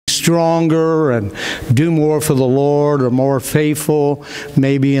stronger and do more for the Lord, or more faithful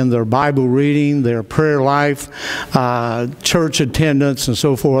maybe in their Bible reading, their prayer life, church attendance, and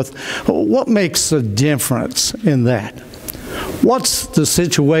so forth. What makes a difference in that? What's the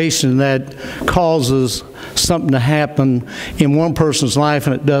situation that causes something to happen in one person's life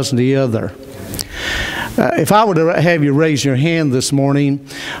and it doesn't the other? If I were to have you raise your hand this morning,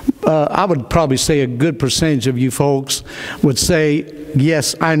 I would probably say a good percentage of you folks would say,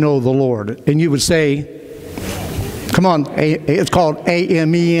 yes, I know the Lord. And you would say, come on, it's called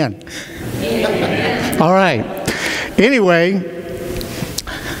Amen. All right. Anyway,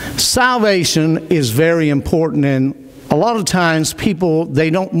 salvation is very important, and a lot of times people, they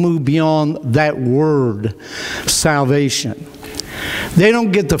don't move beyond that word, salvation. They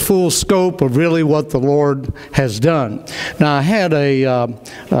don't get the full scope of really what the Lord has done. Now, I had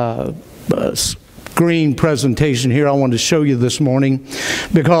a screen presentation here I wanted to show you this morning,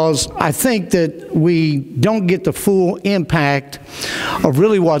 because I think that we don't get the full impact of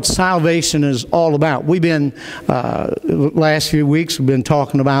really what salvation is all about. We've been, last few weeks, we've been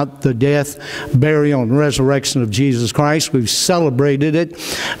talking about the death, burial, and resurrection of Jesus Christ. We've celebrated it,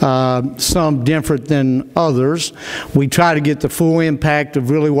 some different than others. We try to get the full impact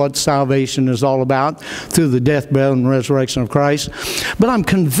of really what salvation is all about through the death, burial, and resurrection of Christ. But I'm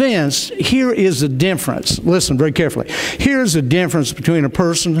convinced here is a difference. Listen very carefully. Here's a difference between a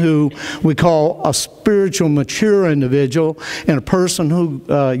person who we call a spiritual mature individual and a person who,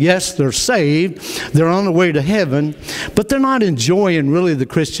 yes, they're saved, they're on the way to heaven, but they're not enjoying really the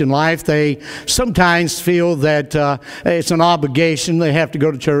Christian life. They sometimes feel that it's an obligation. They have to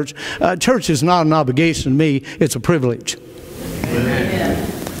go to church. Church is not an obligation to me. It's a privilege. Amen.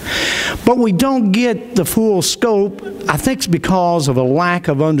 But we don't get the full scope. I think it's because of a lack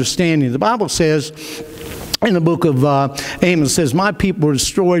of understanding. The Bible says in the book of Amos, says, my people were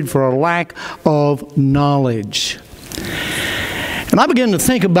destroyed for a lack of knowledge. And I began to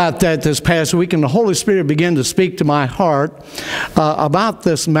think about that this past week, and the Holy Spirit began to speak to my heart about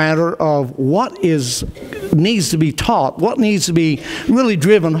this matter of what needs to be taught, what needs to be really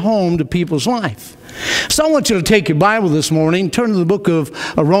driven home to people's life. So I want you to take your Bible this morning, turn to the book of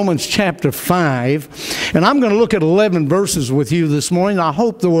Romans chapter 5, and I'm going to look at 11 verses with you this morning. I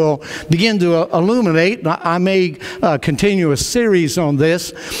hope that we'll begin to illuminate. I may continue a series on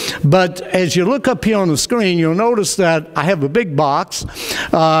this, but as you look up here on the screen, you'll notice that I have a big box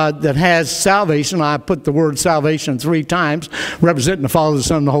that has salvation. I put the word salvation 3 times, representing the Father, the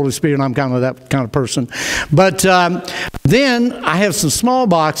Son, and the Holy Spirit. I'm kind of that kind of person. But then I have some small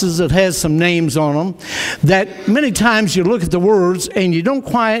boxes that has some names on them that many times you look at the words and you don't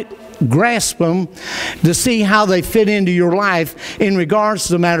quite grasp them to see how they fit into your life in regards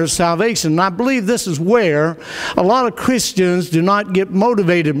to the matter of salvation. And I believe this is where a lot of Christians do not get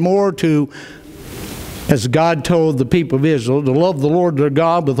motivated more to, as God told the people of Israel, to love the Lord their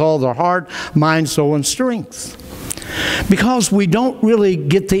God with all their heart, mind, soul, and strength. Because we don't really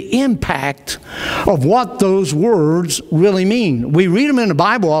get the impact of what those words really mean. We read them in the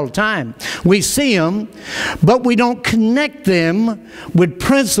Bible all the time. We see them, but we don't connect them with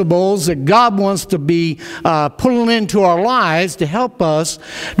principles that God wants to be pulling into our lives to help us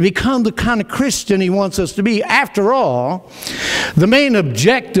to become the kind of Christian He wants us to be. After all, the main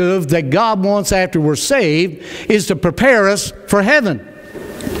objective that God wants after we're saved is to prepare us for heaven.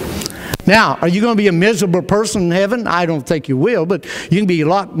 Now, are you going to be a miserable person in heaven? I don't think you will, but you can be a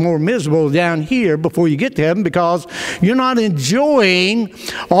lot more miserable down here before you get to heaven, because you're not enjoying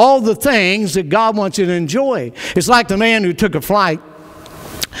all the things that God wants you to enjoy. It's like the man who took a flight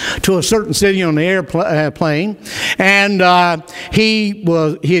to a certain city on the airplane, and he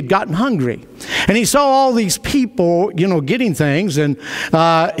had gotten hungry. And he saw all these people, you know, getting things, and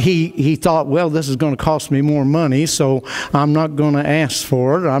he thought, well, this is going to cost me more money, so I'm not going to ask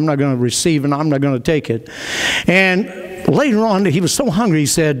for it, I'm not going to receive it, I'm not going to take it. And later on, he was so hungry, he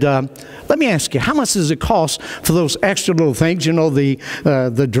said, let me ask you, how much does it cost for those extra little things, you know,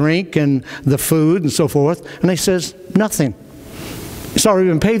 the drink and the food and so forth? And he says, nothing. It's already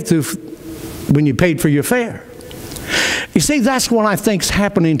been paid through when you paid for your fare. You see, that's what I think is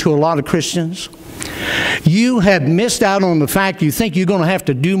happening to a lot of Christians. You have missed out on the fact you think you're going to have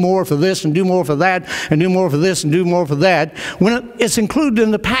to do more for this and do more for that and do more for this and do more for that, when it's included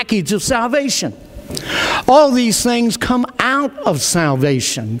in the package of salvation. All these things come out of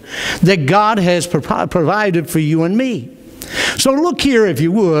salvation that God has provided for you and me. So look here, if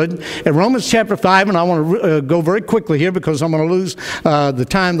you would, at Romans chapter 5, and I want to go very quickly here because I'm going to lose the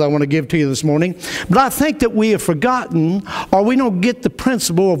time that I want to give to you this morning. But I think that we have forgotten, or we don't get the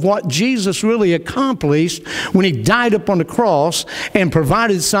principle of what Jesus really accomplished when he died upon the cross and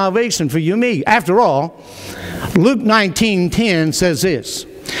provided salvation for you and me. After all, Luke 19:10 says this,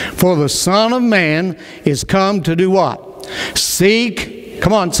 "For the Son of Man is come to do what? Seek,"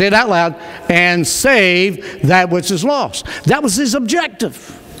 come on, say it out loud, "and save that which is lost." That was his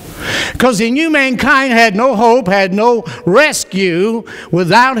objective. Because he knew mankind had no hope, had no rescue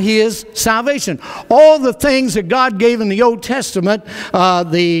without his salvation. All the things that God gave in the Old Testament,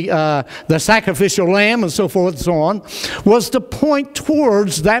 the sacrificial lamb and so forth and so on, was to point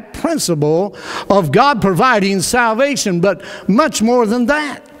towards that principle of God providing salvation, but much more than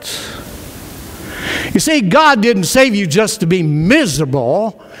that. You see, God didn't save you just to be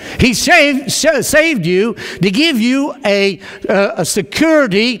miserable. He saved you to give you a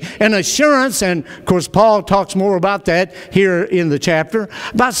security and assurance. And, of course, Paul talks more about that here in the chapter,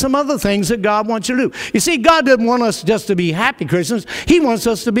 about some other things that God wants you to do. You see, God doesn't want us just to be happy Christians. He wants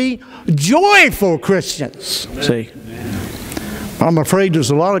us to be joyful Christians. Amen. See? I'm afraid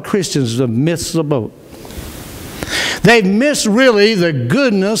there's a lot of Christians that miss the boat. They've missed really the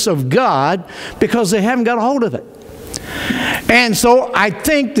goodness of God because they haven't got a hold of it. And so I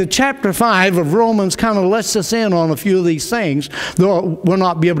think that chapter 5 of Romans kind of lets us in on a few of these things, though we'll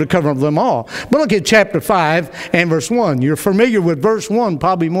not be able to cover them all. But look at chapter 5 and verse 1. You're familiar with verse 1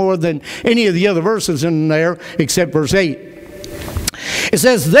 probably more than any of the other verses in there except verse 8. It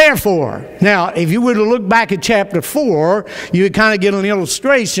says, "Therefore." Now, if you were to look back at chapter 4, you would kind of get an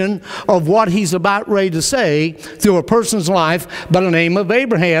illustration of what he's about ready to say through a person's life by the name of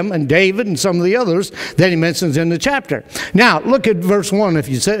Abraham and David and some of the others that he mentions in the chapter. Now, look at verse 1. If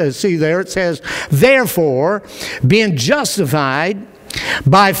you see there, it says, "Therefore, being justified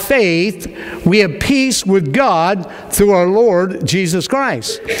by faith, we have peace with God through our Lord Jesus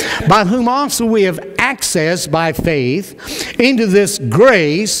Christ, by whom also we have access by faith into this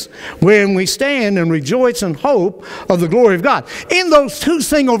grace wherein we stand and rejoice in hope of the glory of God." In those two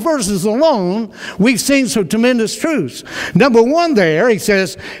single verses alone, we've seen some tremendous truths. Number one there, he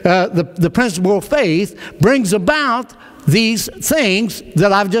says, the principle of faith brings about these things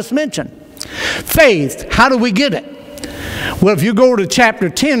that I've just mentioned. Faith, how do we get it? Well, if you go to chapter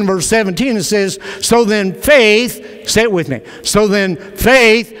 10, verse 17, it says, "So then faith," say it with me, "so then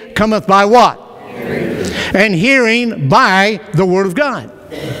faith cometh by what? Hearing. And hearing by the Word of God."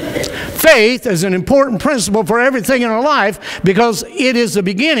 Faith is an important principle for everything in our life because it is the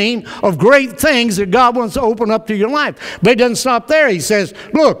beginning of great things that God wants to open up to your life. But it doesn't stop there. He says,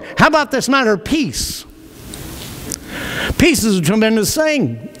 look, how about this matter of peace? Peace is a tremendous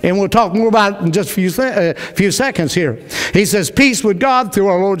thing, and we'll talk more about it in just a few seconds here. He says, "Peace with God through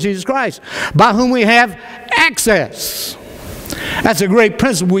our Lord Jesus Christ, by whom we have access." That's a great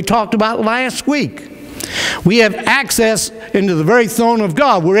principle we talked about last week. We have access into the very throne of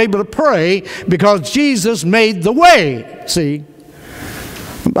God. We're able to pray because Jesus made the way. See?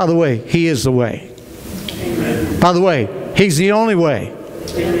 And by the way, He is the way. Amen. By the way, He's the only way.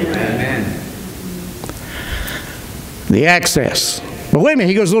 Amen. The access. But wait a minute,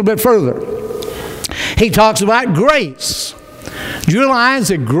 he goes a little bit further. He talks about grace. Do you realize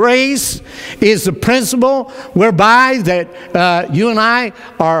that grace is the principle whereby that you and I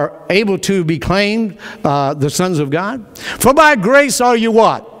are able to be claimed the sons of God? For by grace are you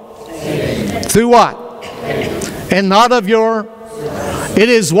what? Saved. Through what? Saved. And not of your... It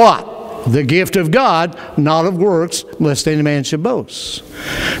is what? The gift of God, not of works, lest any man should boast.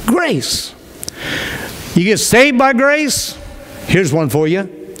 Grace. You get saved by grace. Here's one for you.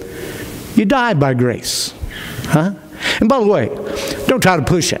 You die by grace. Huh? And by the way, don't try to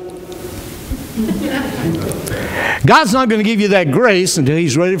push it. God's not going to give you that grace until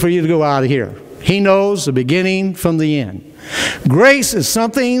He's ready for you to go out of here. He knows the beginning from the end. Grace is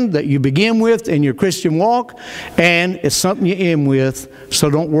something that you begin with in your Christian walk, and it's something you end with, so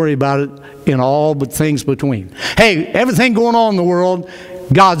don't worry about it in all but things between. Hey, everything going on in the world,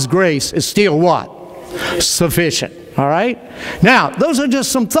 God's grace is still what? Sufficient. All right? Now, those are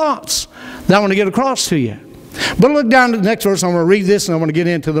just some thoughts that I want to get across to you. But look down to the next verse. I'm going to read this and I'm going to get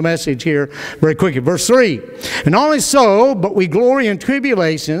into the message here very quickly. Verse 3. "And not only so, but we glory in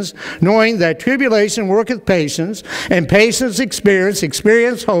tribulations, knowing that tribulation worketh patience, and patience experience,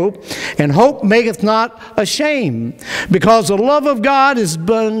 experience hope, and hope maketh not ashamed, because the love of God has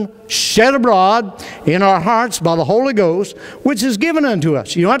been shed abroad in our hearts by the Holy Ghost, which is given unto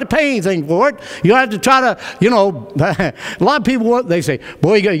us." You don't have to pay anything for it. You don't have to try to, a lot of people, they say,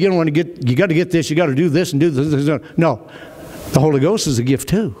 boy, you got to get this, you got to do this and do this. No. The Holy Ghost is a gift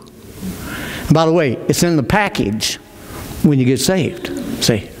too. And by the way, it's in the package when you get saved.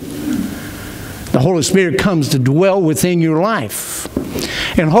 See? The Holy Spirit comes to dwell within your life.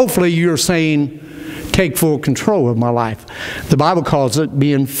 And hopefully you're saying, take full control of my life. The Bible calls it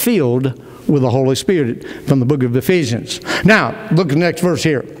being filled with the Holy Spirit from the book of Ephesians. Now, look at the next verse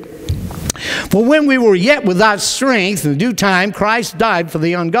here. For when we were yet without strength, in due time Christ died for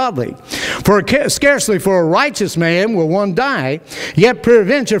the ungodly. For scarcely for a righteous man will one die, yet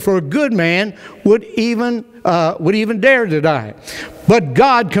peradventure for a good man would even dare to die. But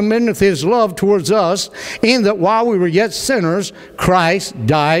God commendeth his love towards us, in that while we were yet sinners, Christ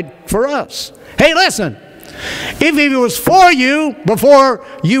died for us. Hey, listen. If he was for you before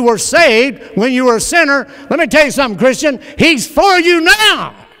you were saved, when you were a sinner, let me tell you something, Christian, he's for you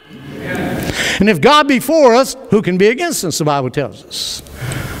now. And if God be for us, who can be against us, the Bible tells us.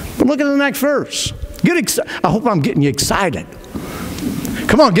 But look at the next verse. I hope I'm getting you excited.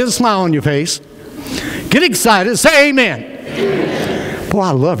 Come on, get a smile on your face. Get excited. Say amen. Amen. Boy,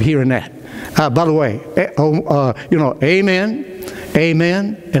 I love hearing that. By the way, amen,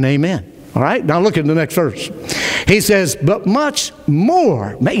 amen, and amen. All right? Now look at the next verse. He says, but much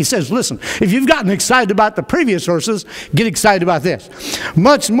more. He says, listen, if you've gotten excited about the previous verses, get excited about this.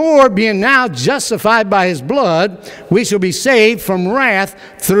 Much more, being now justified by his blood, we shall be saved from wrath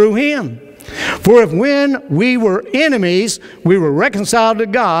through him. For if when we were enemies, we were reconciled to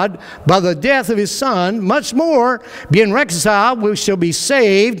God by the death of his Son, much more, being reconciled, we shall be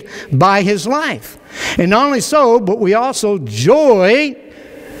saved by his life. And not only so, but we also joy.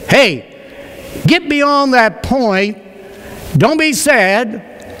 Hey, get beyond that point. Don't be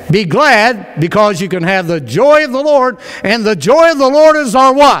sad. Be glad, because you can have the joy of the Lord. And the joy of the Lord is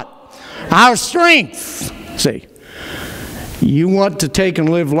our what? Our strength. See, you want to take and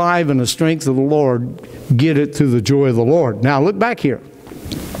live life in the strength of the Lord, get it through the joy of the Lord. Now look back here.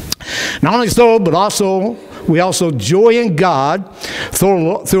 Not only so, but also we also joy in God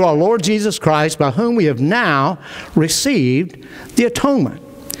through our Lord Jesus Christ, by whom we have now received the atonement.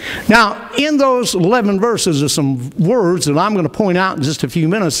 Now, in those 11 verses are some words that I'm going to point out in just a few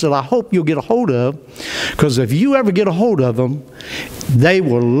minutes that I hope you'll get a hold of, because if you ever get a hold of them, they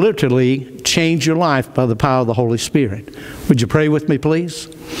will literally change your life by the power of the Holy Spirit. Would you pray with me, please?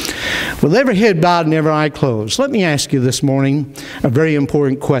 With every head bowed and every eye closed, let me ask you this morning a very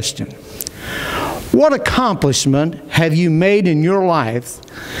important question. What accomplishment have you made in your life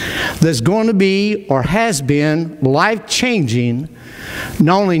that's going to be or has been life-changing,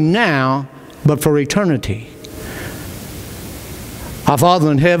 not only now, but for eternity? Our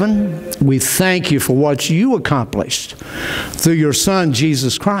Father in heaven, we thank you for what you accomplished through your Son,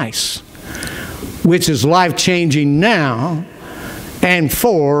 Jesus Christ, which is life-changing now and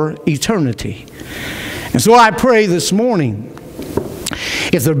for eternity. And so I pray this morning,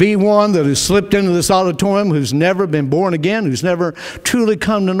 if there be one that has slipped into this auditorium who's never been born again, who's never truly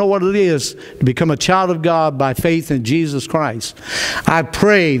come to know what it is to become a child of God by faith in Jesus Christ, I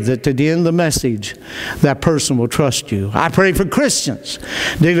pray that at the end of the message, that person will trust you. I pray for Christians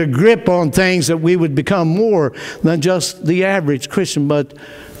to get a grip on things, that we would become more than just the average Christian, but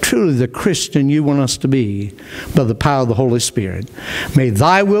truly the Christian you want us to be by the power of the Holy Spirit. May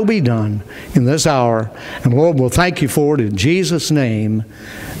thy will be done in this hour. And Lord, we'll thank you for it in Jesus' name.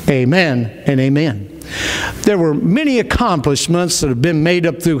 Amen and amen. There were many accomplishments that have been made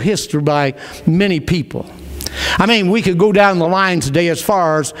up through history by many people. I mean, we could go down the line today as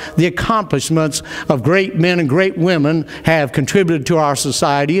far as the accomplishments of great men and great women have contributed to our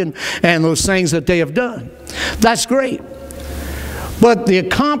society, and those things that they have done. That's great. But the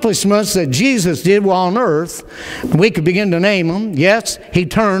accomplishments that Jesus did while on earth, we could begin to name them. Yes, he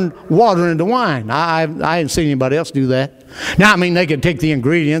turned water into wine. I haven't seen anybody else do that. Now, I mean, they could take the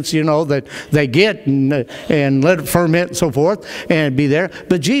ingredients, you know, that they get and let it ferment and so forth and be there.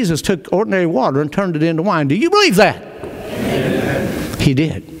 But Jesus took ordinary water and turned it into wine. Do you believe that? Amen. He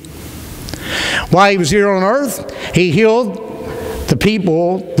did. While he was here on earth, he healed the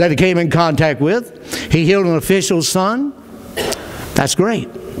people that he came in contact with. He healed an official's son. That's great.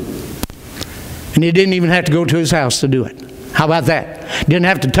 And he didn't even have to go to his house to do it. How about that? Didn't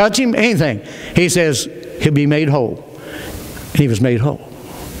have to touch him, anything. He says he'll be made whole. And he was made whole.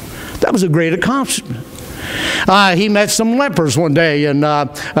 That was a great accomplishment. He met some lepers one day and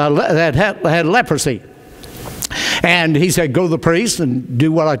that had leprosy. And he said, go to the priest and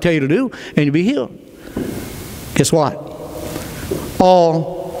do what I tell you to do, and you'll be healed. Guess what?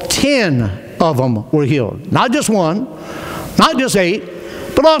 All 10 of them were healed. Not just one. Not just 8,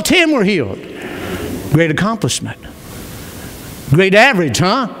 but all 10 were healed. Great accomplishment. Great average,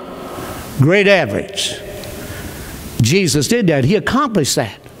 huh? Great average. Jesus did that. He accomplished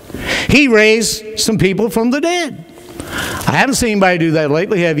that. He raised some people from the dead. I haven't seen anybody do that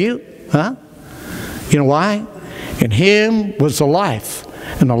lately, have you? Huh? You know why? In Him was the life,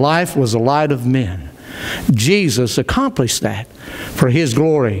 and the life was the light of men. Jesus accomplished that for His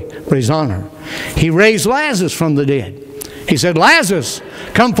glory, for His honor. He raised Lazarus from the dead. He said, Lazarus,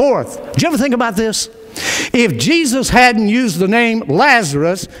 come forth. Did you ever think about this? If Jesus hadn't used the name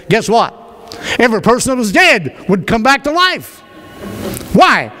Lazarus, guess what? Every person that was dead would come back to life.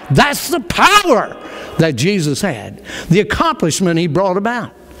 Why? That's the power that Jesus had, the accomplishment He brought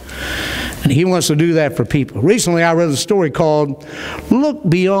about. And He wants to do that for people. Recently, I read a story called Look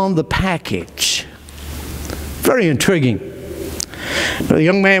Beyond the Package. Very intriguing. A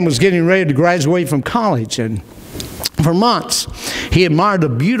young man was getting ready to graduate from college, and for months, he admired a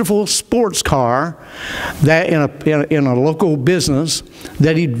beautiful sports car that in a local business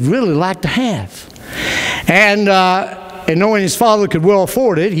that he'd really like to have. And knowing his father could well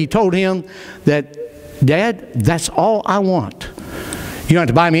afford it, he told him that, Dad, that's all I want. You don't have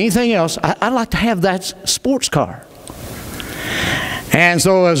to buy me anything else. I'd like to have that sports car. And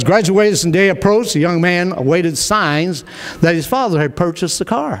so as graduation day approached, the young man awaited signs that his father had purchased the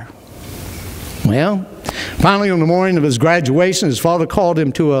car. Well, finally on the morning of his graduation, his father called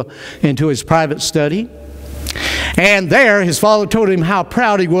him into his private study. And there, his father told him how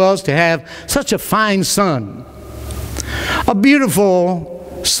proud he was to have such a fine son. A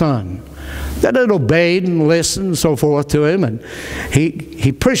beautiful son that had obeyed and listened and so forth to him, and he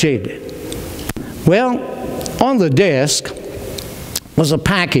appreciated it. Well, on the desk was a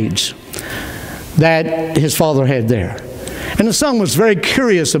package that his father had there. And the son was very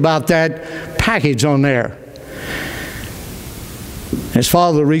curious about that package on there. His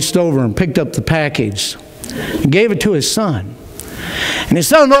father reached over and picked up the package and gave it to his son. And his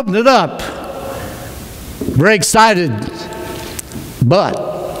son opened it up, very excited, but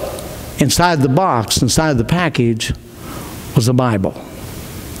inside the box, inside the package, was a Bible.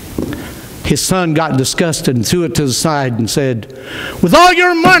 His son got disgusted and threw it to the side and said, with all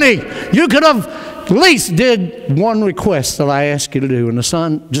your money, you could have at least did one request that I asked you to do. And the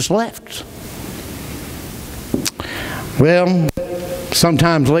son just left. Well,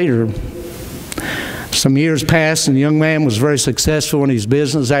 sometimes later, some years passed, and the young man was very successful in his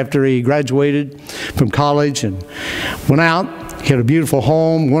business after he graduated from college and went out. He had a beautiful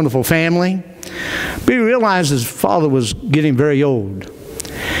home, wonderful family. But he realized his father was getting very old.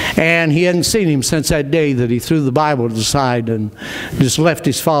 And he hadn't seen him since that day that he threw the Bible to the side and just left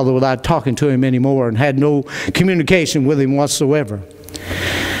his father without talking to him anymore and had no communication with him whatsoever.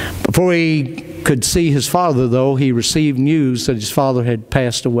 Before he could see his father, though, he received news that his father had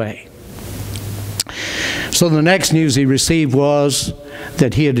passed away. So the next news he received was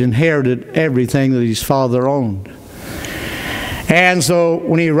that he had inherited everything that his father owned. And so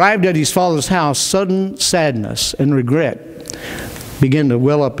when he arrived at his father's house, sudden sadness and regret began to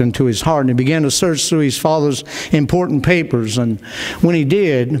well up into his heart, and he began to search through his father's important papers. And when he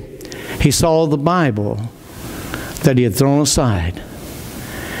did, he saw the Bible that he had thrown aside.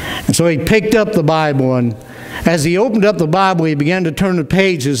 And so he picked up the Bible, and as he opened up the Bible, he began to turn the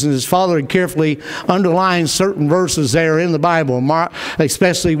pages, and his father had carefully underlined certain verses there in the Bible,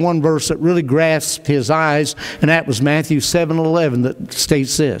 especially one verse that really grasped his eyes, and that was Matthew 7:11, that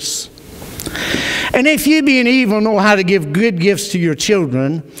states this: and if you being evil know how to give good gifts to your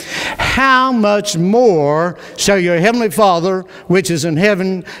children, how much more shall your heavenly Father, which is in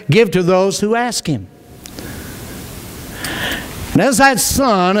heaven, give to those who ask Him? And as that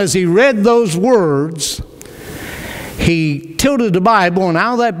son, as he read those words, he tilted the Bible, and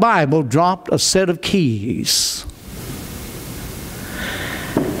out of that Bible dropped a set of keys.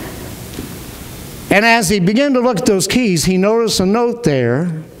 And as he began to look at those keys, he noticed a note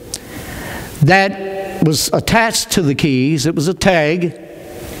there that was attached to the keys. It was a tag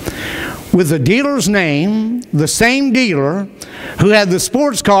with the dealer's name, the same dealer who had the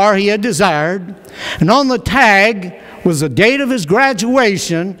sports car he had desired. And on the tag was the date of his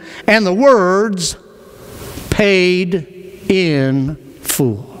graduation and the words, paid in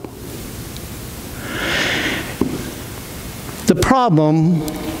full. The problem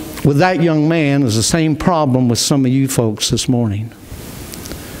with that young man is the same problem with some of you folks this morning.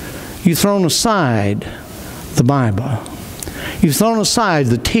 You've thrown aside the Bible. You've thrown aside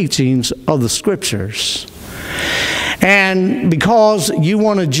the teachings of the Scriptures. And because you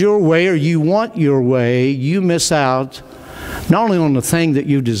wanted your way, or you want your way, you miss out not only on the thing that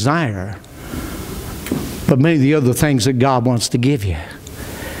you desire, but many of the other things that God wants to give you.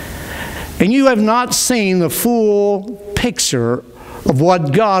 And you have not seen the full picture of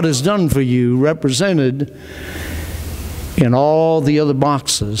what God has done for you, represented in all the other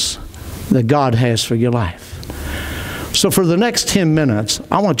boxes that God has for your life. So for the next 10 minutes,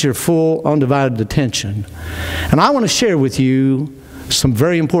 I want your full, undivided attention. And I want to share with you some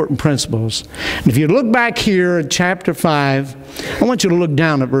very important principles. And if you look back here at chapter 5, I want you to look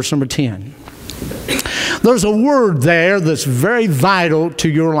down at verse number 10. There's a word there that's very vital to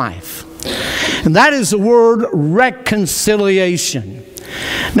your life. And that is the word reconciliation.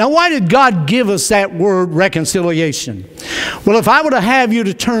 Now, why did God give us that word reconciliation? Well, if I were to have you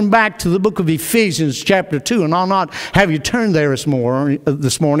to turn back to the book of Ephesians chapter 2, and I'll not have you turn there this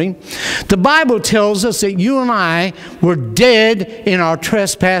morning, the Bible tells us that you and I were dead in our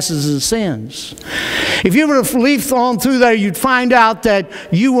trespasses and sins. If you were to leaf on through there, you'd find out that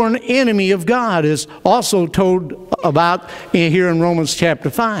you were an enemy of God, as also told about here in Romans chapter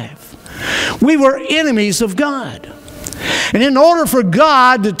 5. We were enemies of God. And in order for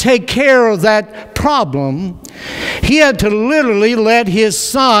God to take care of that problem, He had to literally let His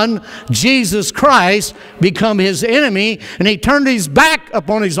Son, Jesus Christ, become His enemy. And He turned His back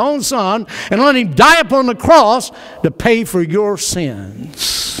upon His own Son and let Him die upon the cross to pay for your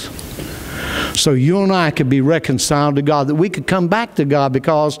sins. So you and I could be reconciled to God, that we could come back to God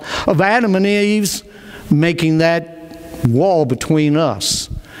because of Adam and Eve's making that wall between us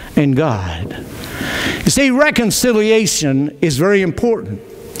and God. You see, reconciliation is very important.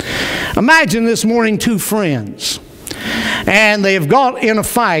 Imagine this morning two friends, and they have got in a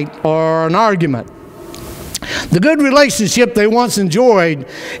fight or an argument. The good relationship they once enjoyed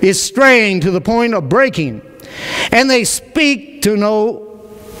is strained to the point of breaking, and they speak to know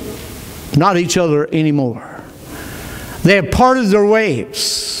not each other anymore. They have parted their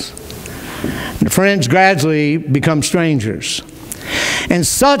ways. The friends gradually become strangers. And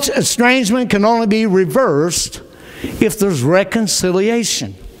such estrangement can only be reversed if there's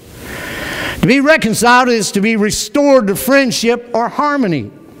reconciliation. To be reconciled is to be restored to friendship or harmony.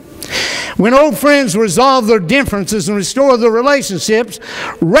 When old friends resolve their differences and restore their relationships,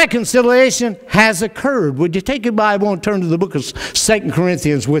 reconciliation has occurred. Would you take your Bible and turn to the book of 2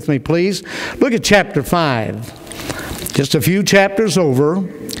 Corinthians with me, please? Look at chapter 5. Just a few chapters over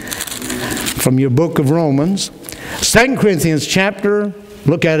from your book of Romans. 2 Corinthians chapter,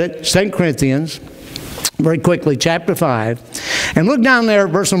 look at it, 2 Corinthians, very quickly, chapter 5. And look down there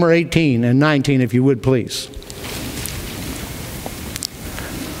at verse number 18 and 19, if you would, please.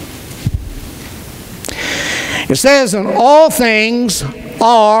 It says, and all things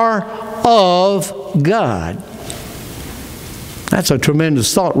are of God. That's a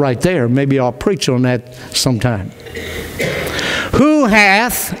tremendous thought right there. Maybe I'll preach on that sometime. Who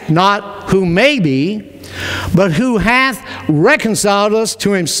hath, not who may be, but who hath reconciled us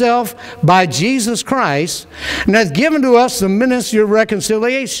to Himself by Jesus Christ, and hath given to us the ministry of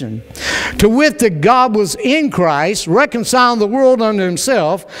reconciliation. To wit, that God was in Christ, reconciling the world unto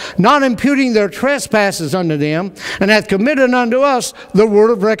Himself, not imputing their trespasses unto them, and hath committed unto us the word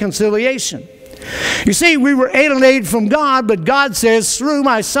of reconciliation. You see, we were alienated from God, but God says, through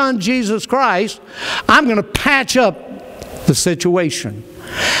my Son Jesus Christ, I'm going to patch up the situation.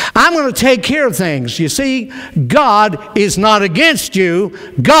 I'm going to take care of things. You see, God is not against you.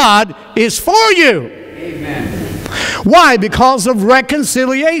 God is for you. Amen. Why? Because of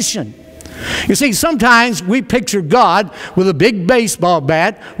reconciliation. You see, sometimes we picture God with a big baseball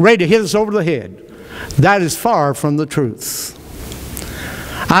bat ready to hit us over the head. That is far from the truth.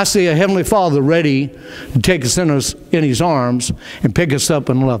 I see a Heavenly Father ready to take us in His arms and pick us up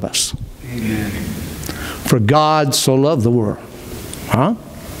and love us. Amen. For God so loved the world. Huh?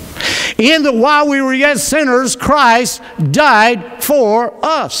 In that while we were yet sinners, Christ died for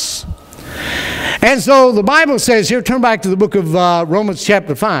us. And so the Bible says here, turn back to the book of Romans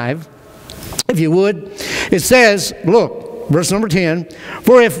chapter 5, if you would. It says, look, verse number 10,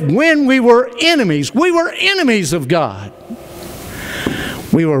 for if when we were enemies of God,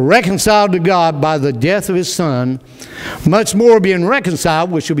 we were reconciled to God by the death of His Son, much more being reconciled,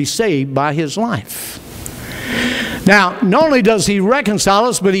 we shall be saved by His life. Now, not only does He reconcile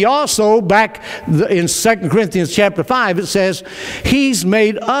us, but He also, back in 2 Corinthians chapter 5, it says, He's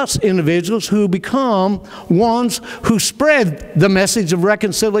made us individuals who become ones who spread the message of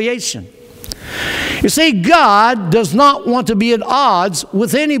reconciliation. You see, God does not want to be at odds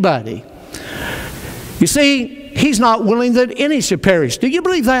with anybody. You see, He's not willing that any should perish. Do you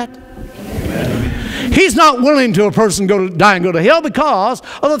believe that? Amen. He's not willing to a person die and go to hell because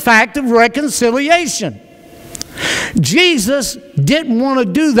of the fact of reconciliation. Jesus didn't want to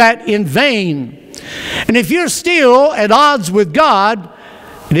do that in vain. And if you're still at odds with God,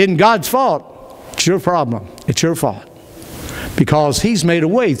 it isn't God's fault. It's your problem. It's your fault. because he's made a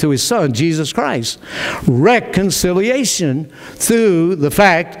way through his Son, Jesus Christ. Reconciliation through the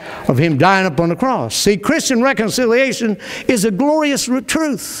fact of him dying upon the cross. See, Christian reconciliation is a glorious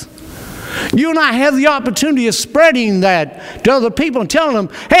truth. You and I have the opportunity of spreading that to other people and telling them,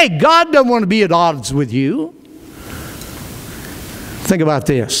 hey, God doesn't want to be at odds with you. Think about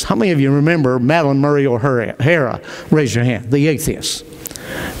this. How many of you remember Madeline Murray O'Hara? Raise your hand. The atheist.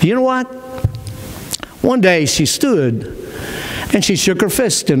 You know what? One day she stood and she shook her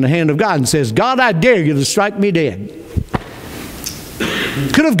fist in the hand of God and says, God, I dare you to strike me dead.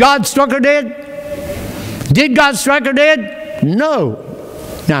 Could have God struck her dead? Did God strike her dead? No.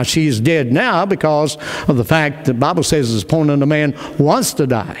 Now, she is dead now because of the fact that the Bible says it's appointed unto man wants to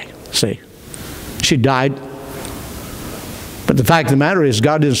die. See, she died. But the fact of the matter is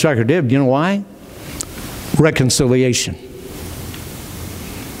God didn't strike her dead. You know why? Reconciliation.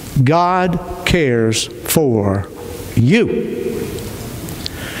 God cares for you.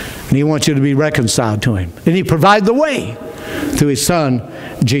 And he wants you to be reconciled to him. And he provided the way through his Son,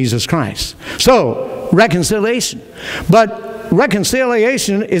 Jesus Christ. So, reconciliation. But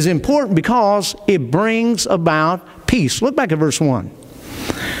reconciliation is important because it brings about peace. Look back at verse 1.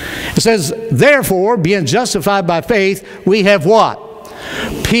 It says, therefore, being justified by faith, we have what?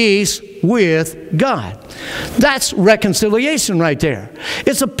 Peace with God. That's reconciliation right there.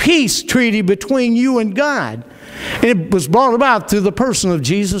 It's a peace treaty between you and God. And it was brought about through the person of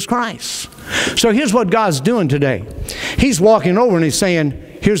Jesus Christ. So here's what God's doing today. He's walking over and he's saying,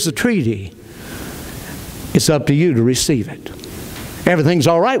 here's the treaty. It's up to you to receive it. Everything's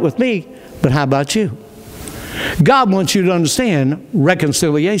all right with me, but how about you? God wants you to understand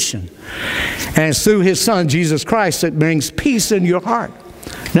reconciliation. And it's through his Son, Jesus Christ, that brings peace in your heart.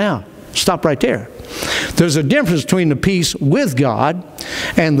 Now, stop right there. There's a difference between the peace with God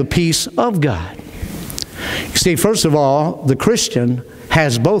and the peace of God. You see, first of all, the Christian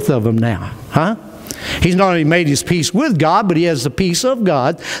has both of them now. Huh? He's not only made his peace with God, but he has the peace of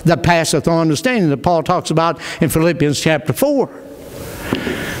God that passeth all understanding that Paul talks about in Philippians chapter 4.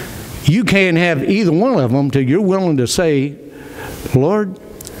 You can't have either one of them till you're willing to say, Lord,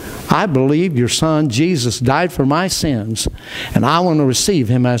 I believe your Son Jesus died for my sins, and I want to receive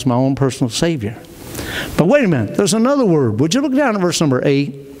him as my own personal Savior. But wait a minute, there's another word. Would you look down at verse number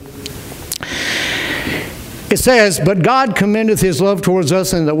 8? It says, but God commendeth his love towards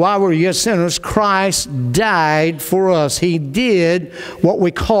us, and that while we were yet sinners, Christ died for us. He did what we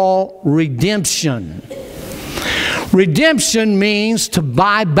call redemption. Redemption means to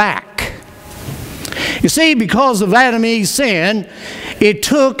buy back. You see, because of Adam and Eve's sin, it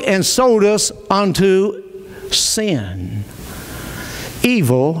took and sold us unto sin,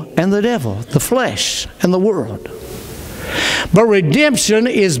 evil, and the devil, the flesh, and the world. But redemption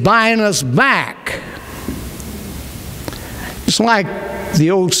is buying us back. It's like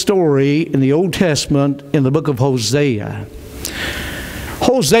the old story in the Old Testament in the book of Hosea.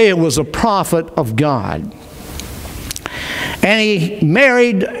 Hosea was a prophet of God. And he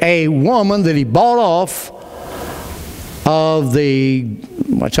married a woman that he bought off of the,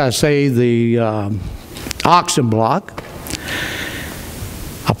 what should I say, the auction block,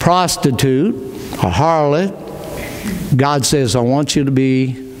 a prostitute, a harlot. God says, I want you to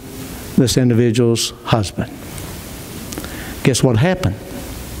be this individual's husband. Guess what happened?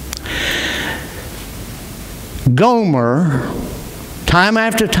 Gomer, time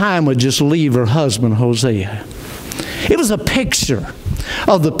after time, would just leave her husband, Hosea. It was a picture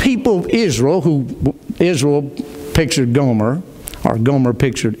of the people of Israel, who Israel pictured Gomer, or Gomer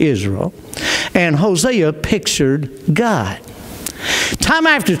pictured Israel, and Hosea pictured God. Time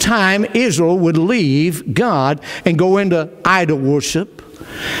after time, Israel would leave God and go into idol worship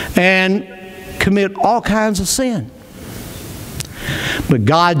and commit all kinds of sin. But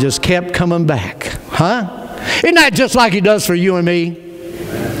God just kept coming back. Huh? Isn't that just like he does for you and me?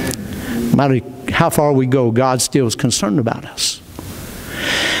 No matter how far we go, God still is concerned about us.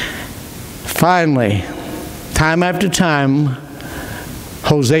 Finally, time after time,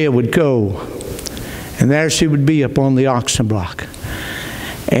 Hosea would go, and there she would be up on the auction block.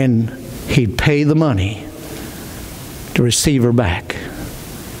 And he'd pay the money to receive her back.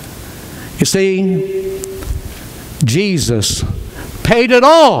 You see, Jesus paid it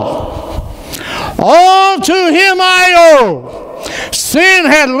all. All to him I owe. Sin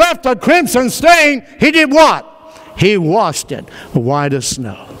had left a crimson stain. He did what? He washed it white as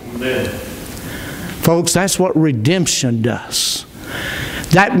snow. Amen. Folks, that's what redemption does.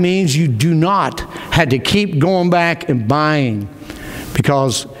 That means you do not have to keep going back and buying,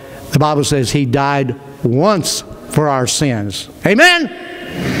 because the Bible says he died once for our sins. Amen?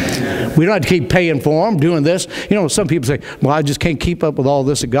 We don't have to keep paying for them, doing this. You know, some people say, well, I just can't keep up with all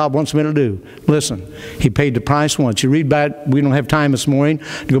this that God wants me to do. Listen, He paid the price once. You read about, we don't have time this morning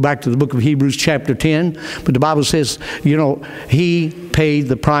to go back to the book of Hebrews chapter 10, but the Bible says, you know, He paid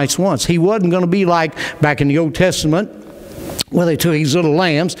the price once. He wasn't going to be like back in the Old Testament, well, they took these little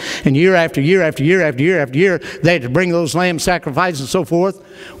lambs, and year after year after year after year after year, they had to bring those lamb sacrifices and so forth,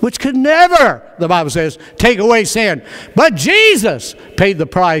 which could never, the Bible says, take away sin. But Jesus paid the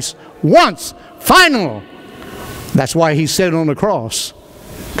price once, final. That's why He said on the cross.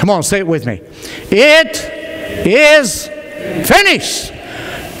 Come on, say it with me. It is finished.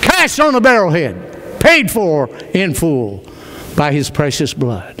 Cash on the barrelhead, paid for in full by His precious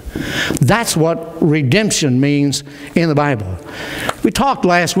blood. That's what redemption means in the Bible. We talked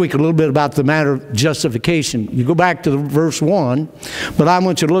last week a little bit about the matter of justification. You go back to verse 1, but I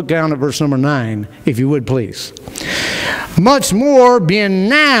want you to look down at verse number 9, if you would please. Much more being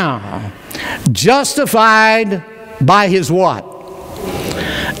now justified by His what?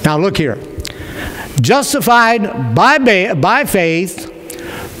 Now look here. Justified by faith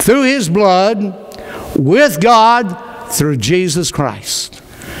through His blood with God through Jesus Christ.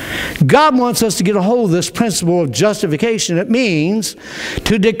 God wants us to get a hold of this principle of justification. It means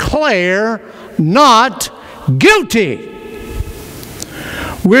to declare not guilty.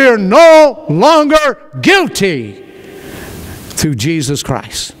 We're no longer guilty through Jesus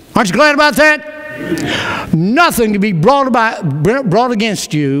Christ. Aren't you glad about that? Nothing can be brought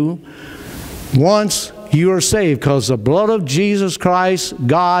against you once you are saved, because the blood of Jesus Christ,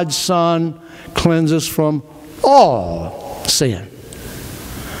 God's Son, cleanses from all sin.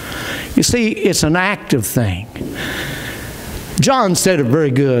 You see, it's an active thing. John said it very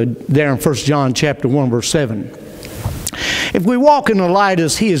good there in 1 John chapter 1, verse 7. If we walk in the light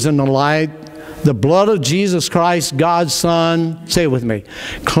as He is in the light, the blood of Jesus Christ, God's Son, say it with me,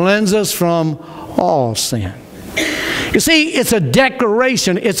 cleanse us from all sin. You see, it's a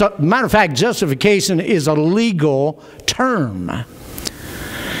declaration. It's a matter of fact, justification is a legal term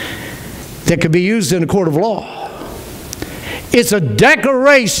that could be used in a court of law. It's a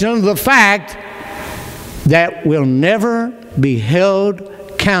declaration of the fact that we'll never be held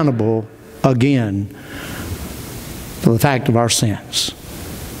accountable again for the fact of our sins.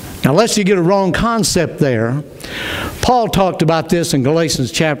 Now, lest you get a wrong concept there, Paul talked about this in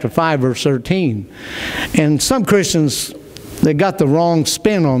Galatians chapter 5, verse 13. And some Christians, they got the wrong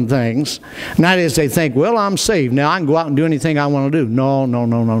spin on things. And that is, they think, well, I'm saved. Now I can go out and do anything I want to do. No, no,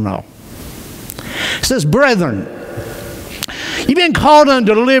 no, no, no. It says, brethren, you've been called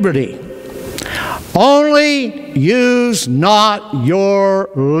unto liberty. Only use not your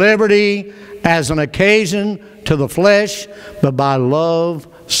liberty as an occasion to the flesh, but by love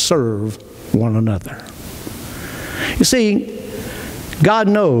serve one another. You see, God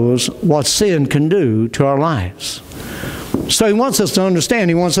knows what sin can do to our lives. So He wants us to understand,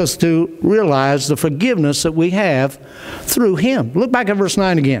 He wants us to realize the forgiveness that we have through Him. Look back at verse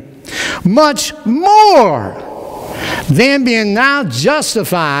 9 again. Much more than being now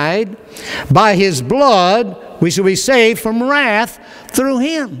justified by His blood, we shall be saved from wrath through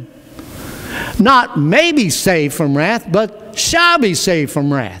Him. Not maybe saved from wrath, but shall be saved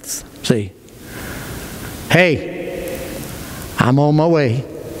from wrath. See? Hey, I'm on my way.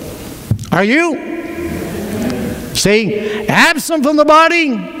 Are you? See? Absent from the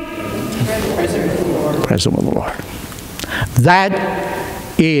body, present with the Lord. That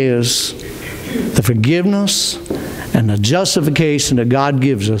is the forgiveness and the justification that God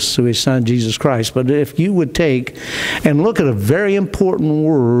gives us through His Son, Jesus Christ. But if you would take and look at a very important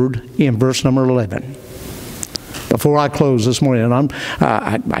word in verse number 11. Before I close this morning, and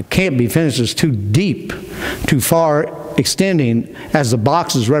I can't be finished. It's too deep, too far extending as the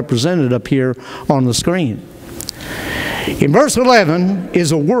box is represented up here on the screen. In verse 11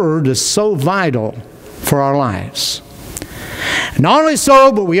 is a word that's so vital for our lives. Not only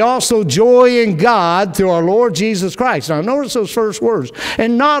so, but we also joy in God through our Lord Jesus Christ. Now notice those first words.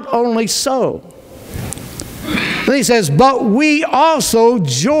 And not only so. Then he says, but we also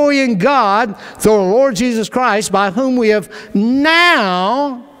joy in God through our Lord Jesus Christ, by whom we have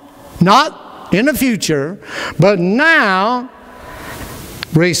now, not in the future, but now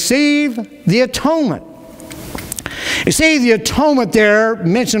received the atonement. You see, the atonement there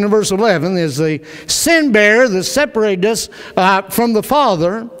mentioned in verse 11 is the sin bearer that separated us from the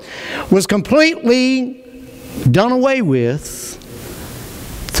Father was completely done away with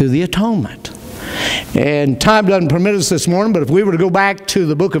through the atonement. And time doesn't permit us this morning, but if we were to go back to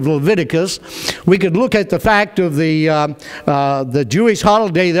the book of Leviticus, we could look at the fact of the Jewish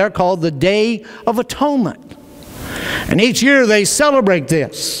holiday there called the Day of Atonement. And each year they celebrate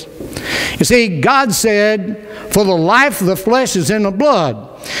this. You see, God said, for the life of the flesh is in the blood,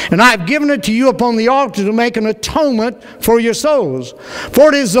 and I have given it to you upon the altar to make an atonement for your souls. For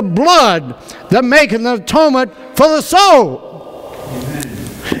it is the blood that maketh an atonement for the soul. Amen.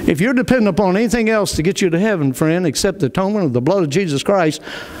 If you're depending upon anything else to get you to heaven, friend, except the atonement of the blood of Jesus Christ,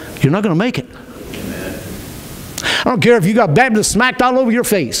 you're not going to make it. Amen. I don't care if you got Baptist smacked all over your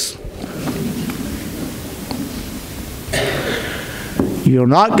face. You'll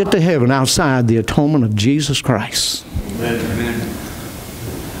not get to heaven outside the atonement of Jesus Christ. Amen.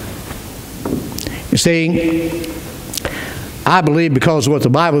 You see, I believe because of what the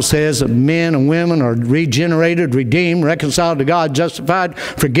Bible says, that men and women are regenerated, redeemed, reconciled to God, justified,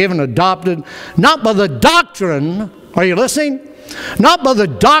 forgiven, adopted, not by the doctrine, are you listening? Not by the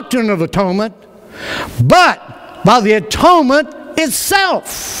doctrine of atonement, but by the atonement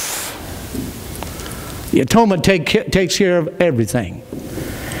itself. The atonement takes care of everything.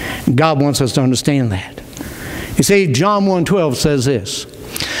 God wants us to understand that. You see, John 1:12 says this,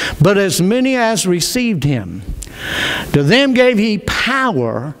 but as many as received him, to them gave he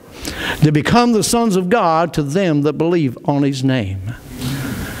power to become the sons of God, to them that believe on his name.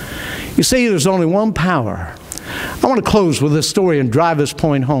 You see, there's only one power. I want to close with this story and drive this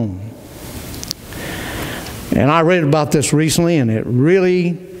point home. And I read about this recently, and it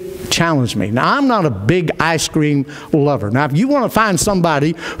really challenged me. Now, I'm not a big ice cream lover. Now, if you want to find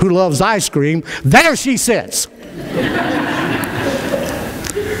somebody who loves ice cream, there she sits.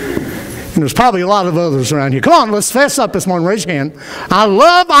 And there's probably a lot of others around here. Come on, let's fess up this morning. Raise your hand. I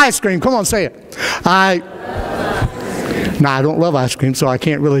love ice cream. Come on, say it. No, I don't love ice cream, so I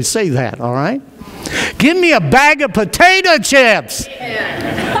can't really say that, all right? Give me a bag of potato chips.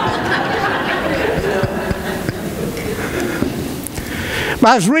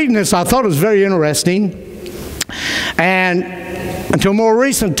 I was reading this. I thought it was very interesting. And until more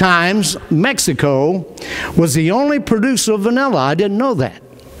recent times, Mexico was the only producer of vanilla. I didn't know that.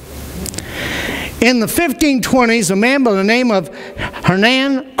 In the 1520s, a man by the name of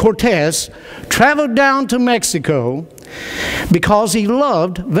Hernan Cortez traveled down to Mexico because he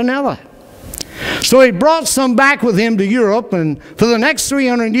loved vanilla. So he brought some back with him to Europe, and for the next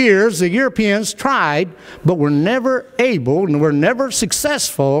 300 years, the Europeans tried, but were never able and were never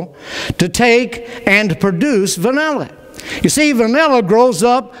successful to take and to produce vanilla. You see, vanilla grows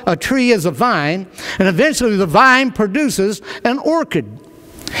up a tree as a vine, and eventually the vine produces an orchid.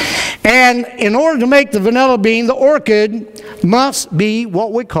 And in order to make the vanilla bean, the orchid must be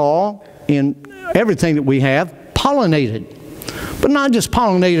what we call, in everything that we have, pollinated. But not just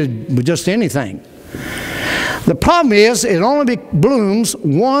pollinated with just anything. The problem is it only blooms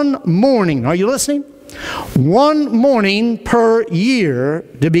one morning. Are you listening? One morning per year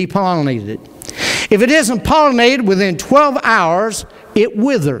to be pollinated. If it isn't pollinated within 12 hours, it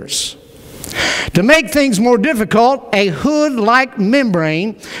withers. To make things more difficult, a hood-like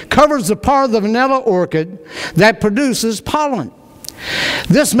membrane covers the part of the vanilla orchid that produces pollen.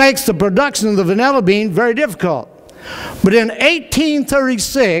 This makes the production of the vanilla bean very difficult. But in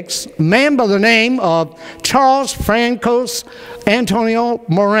 1836, a man by the name of Charles Francisco Antonio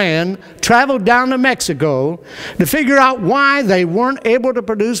Moran traveled down to Mexico to figure out why they weren't able to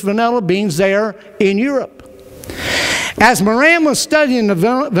produce vanilla beans there in Europe. As Moran was studying the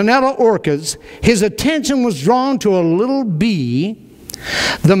vanilla orchids, his attention was drawn to a little bee,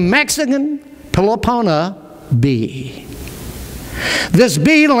 the Mexican Pelopona bee. This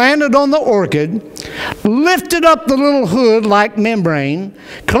bee landed on the orchid, lifted up the little hood-like membrane,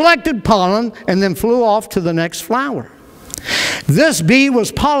 collected pollen, and then flew off to the next flower. This bee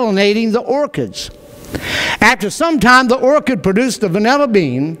was pollinating the orchids. After some time, the orchid produced a vanilla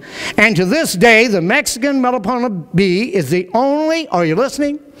bean, and to this day, the Mexican Pelopona bee is the only, are you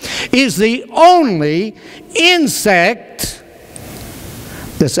listening? Is the only insect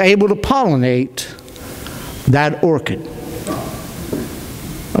that's able to pollinate that orchid.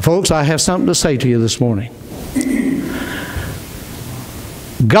 Folks, I have something to say to you this morning.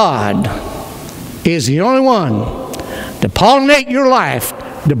 God is the only one to pollinate your life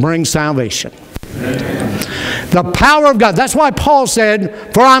to bring salvation. The power of God. That's why Paul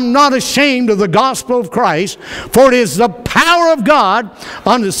said, for I'm not ashamed of the gospel of Christ, for it is the power of God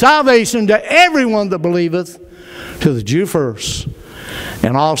unto salvation to everyone that believeth, to the Jew first,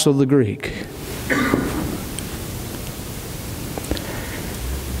 and also the Greek.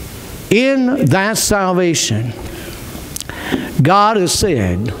 In that salvation, God has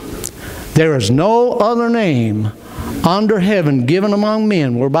said, there is no other name under heaven given among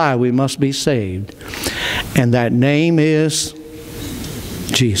men whereby we must be saved. And that name is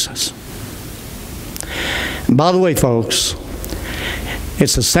Jesus. And by the way, folks,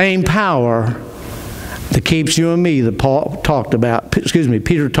 It's the same power that keeps you and me that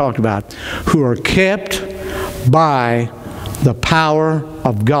Peter talked about, who are kept by the power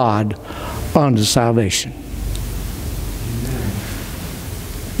of God unto salvation.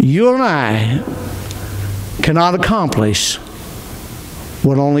 You and I cannot accomplish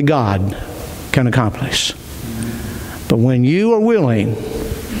what only God can accomplish. But when you are willing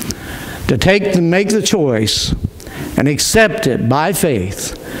to make the choice and accept it by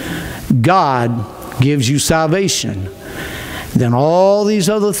faith, God gives you salvation. Then all these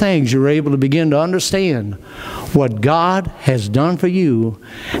other things, you're able to begin to understand what God has done for you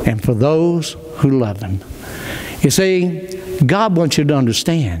and for those who love Him. You see, God wants you to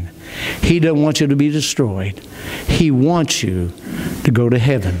understand. He doesn't want you to be destroyed. He wants you to go to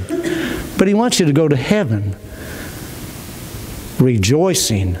heaven. But He wants you to go to heaven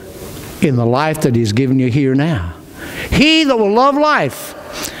rejoicing in the life that He's given you here now. He that will love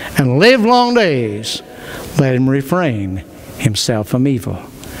life and live long days, let him refrain himself from evil.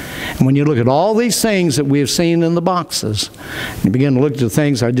 And when you look at all these things that we have seen in the boxes, and you begin to look at the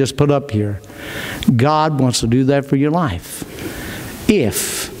things I just put up here, God wants to do that for your life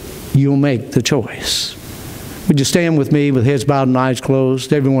if you'll make the choice. Would you stand with me with heads bowed and eyes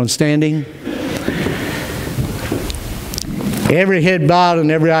closed? Everyone standing. Every head bowed and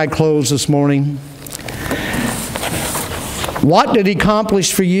every eye closed this morning. What did He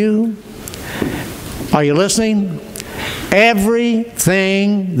accomplish for you? Are you listening?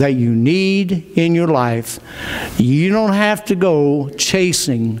 Everything that you need in your life. You don't have to go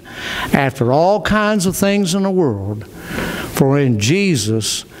chasing after all kinds of things in the world. For in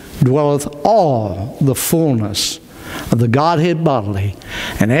Jesus dwelleth all the fullness of the Godhead bodily,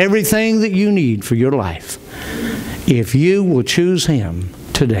 and everything that you need for your life, if you will choose Him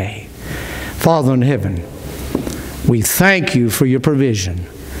today. Father in heaven, we thank You for Your provision.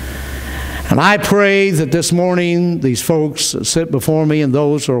 And I pray that this morning, these folks that sit before me and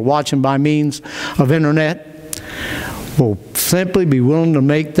those who are watching by means of internet will simply be willing to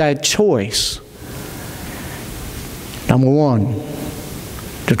make that choice. Number one,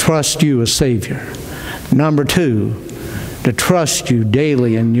 to trust You as Savior. Number two, to trust You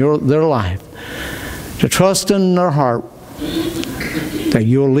daily in their life. To trust in their heart that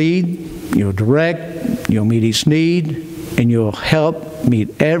You'll lead, You'll direct, You'll meet each need, and You'll help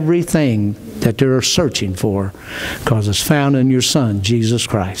meet everything that they're searching for, because it's found in Your Son, Jesus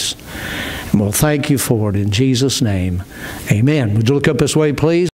Christ. And we'll thank You for it in Jesus' name. Amen. Would you look up this way, please?